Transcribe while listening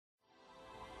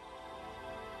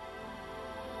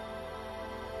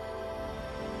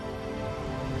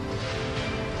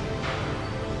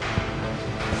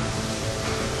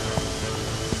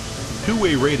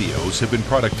Two-way radios have been a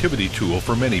productivity tool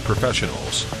for many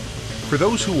professionals. For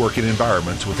those who work in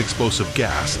environments with explosive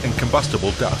gas and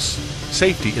combustible dust,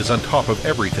 safety is on top of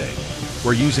everything,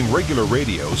 where using regular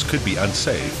radios could be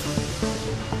unsafe.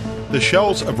 The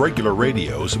shells of regular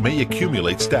radios may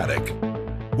accumulate static,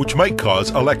 which might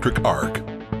cause electric arc.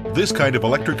 This kind of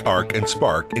electric arc and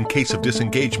spark in case of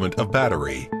disengagement of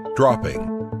battery,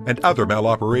 dropping, and other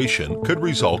maloperation could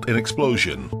result in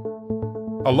explosion.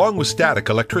 Along with static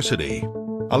electricity,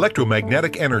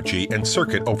 electromagnetic energy and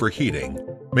circuit overheating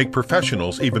make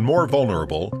professionals even more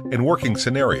vulnerable in working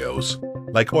scenarios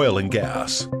like oil and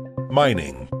gas,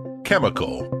 mining,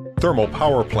 chemical, thermal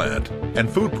power plant,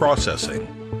 and food processing.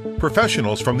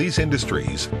 Professionals from these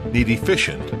industries need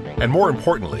efficient and, more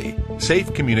importantly,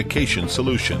 safe communication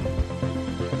solution.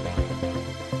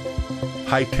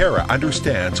 Hytera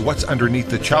understands what's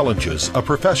underneath the challenges of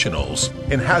professionals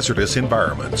in hazardous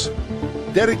environments.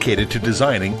 Dedicated to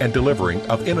designing and delivering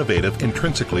of innovative,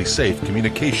 intrinsically safe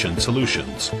communication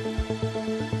solutions.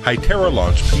 Hytera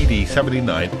launched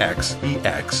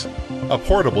PD795EX, a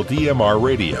portable DMR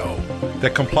radio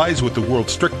that complies with the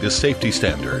world's strictest safety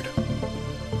standard.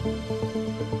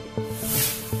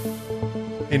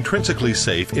 Intrinsically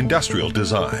safe industrial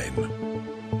design.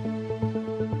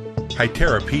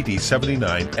 Hytera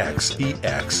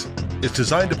PD795EX is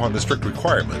designed upon the strict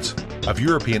requirements of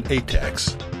European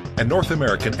ATEX and North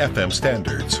American FM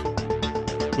standards.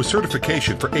 With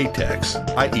certification for ATEX,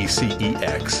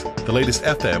 IEC-EX, the latest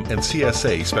FM and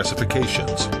CSA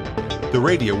specifications, the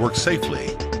radio works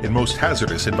safely in most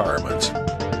hazardous environments,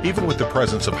 even with the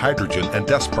presence of hydrogen and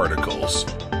dust particles.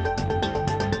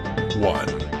 1.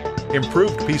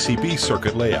 Improved PCB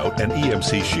circuit layout and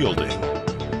EMC shielding.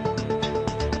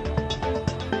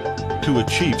 To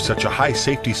achieve such a high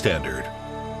safety standard,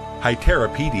 Hytera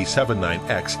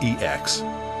PD79EX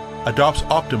adopts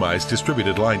optimized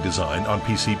distributed line design on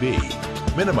PCB,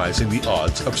 minimizing the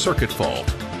odds of circuit fault.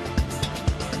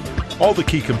 All the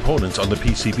key components on the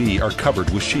PCB are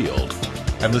covered with shield,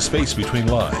 and the space between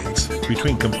lines,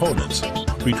 between components,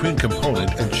 between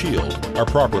component and shield are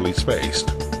properly spaced,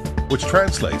 which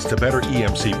translates to better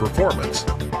EMC performance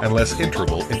and less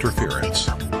interval interference.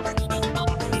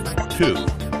 2.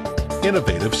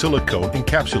 Innovative silicone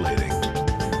encapsulating.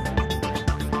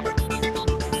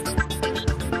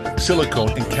 Silicone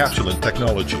encapsulant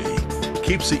technology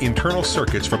keeps the internal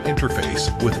circuits from interface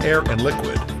with air and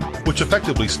liquid, which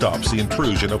effectively stops the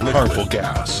intrusion of harmful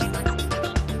gas.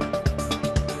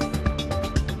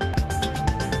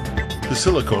 The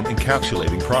silicone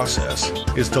encapsulating process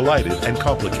is delicate and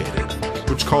complicated,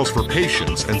 which calls for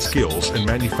patience and skills in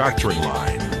manufacturing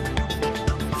line.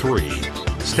 3.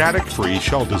 Static-free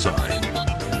shell design.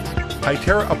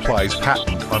 Hytera applies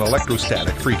patent on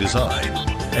electrostatic-free design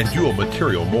and dual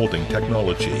material molding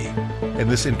technology in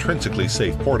this intrinsically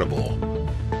safe portable.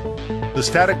 The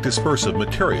static dispersive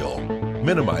material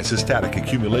minimizes static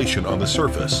accumulation on the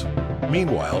surface.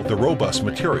 Meanwhile, the robust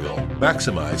material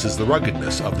maximizes the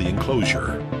ruggedness of the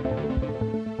enclosure.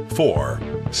 4.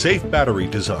 Safe battery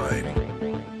design.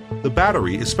 The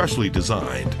battery is specially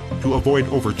designed to avoid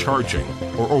overcharging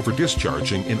or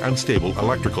over-discharging in unstable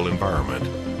electrical environment.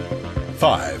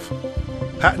 5.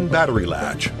 Patent battery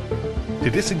latch. To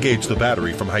disengage the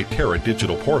battery from Hytera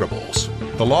digital portables,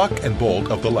 the lock and bolt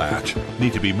of the latch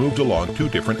need to be moved along two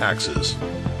different axes.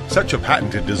 Such a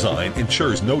patented design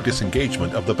ensures no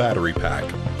disengagement of the battery pack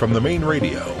from the main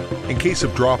radio in case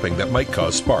of dropping that might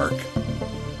cause spark.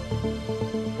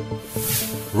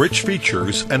 Rich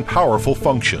features and powerful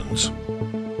functions.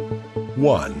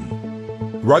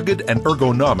 1. Rugged and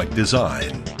ergonomic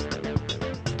design.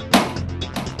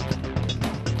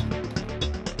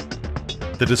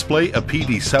 The display of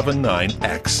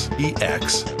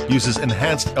PD79EX uses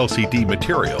enhanced LCD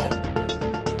material.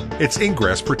 Its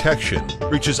ingress protection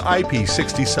reaches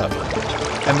IP67,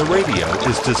 and the radio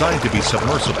is designed to be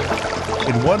submersible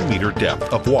in 1 meter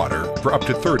depth of water for up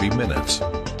to 30 minutes.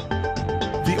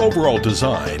 The overall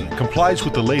design complies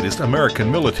with the latest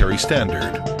American military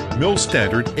standard, MIL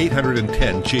Standard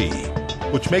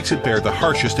 810G, which makes it bear the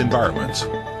harshest environments,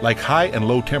 like high and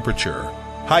low temperature,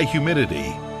 high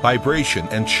humidity, vibration,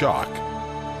 and shock.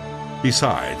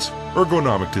 Besides,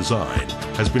 ergonomic design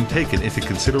has been taken into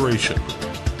consideration.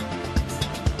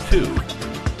 2.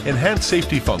 Enhanced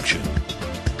safety function.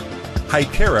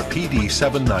 Hytera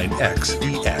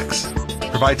PD79EX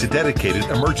provides a dedicated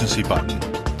emergency button.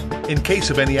 In case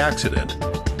of any accident,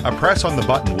 a press on the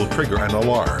button will trigger an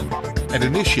alarm and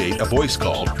initiate a voice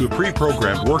call to a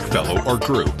pre-programmed workfellow or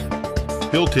group.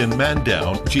 Built-in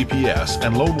man-down, GPS,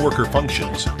 and lone worker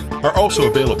functions are also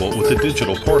available with the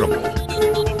digital portable.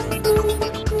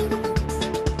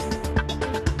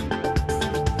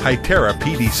 Hytera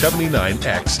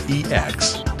PD795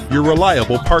 EX, your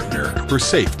reliable partner for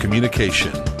safe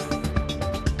communication.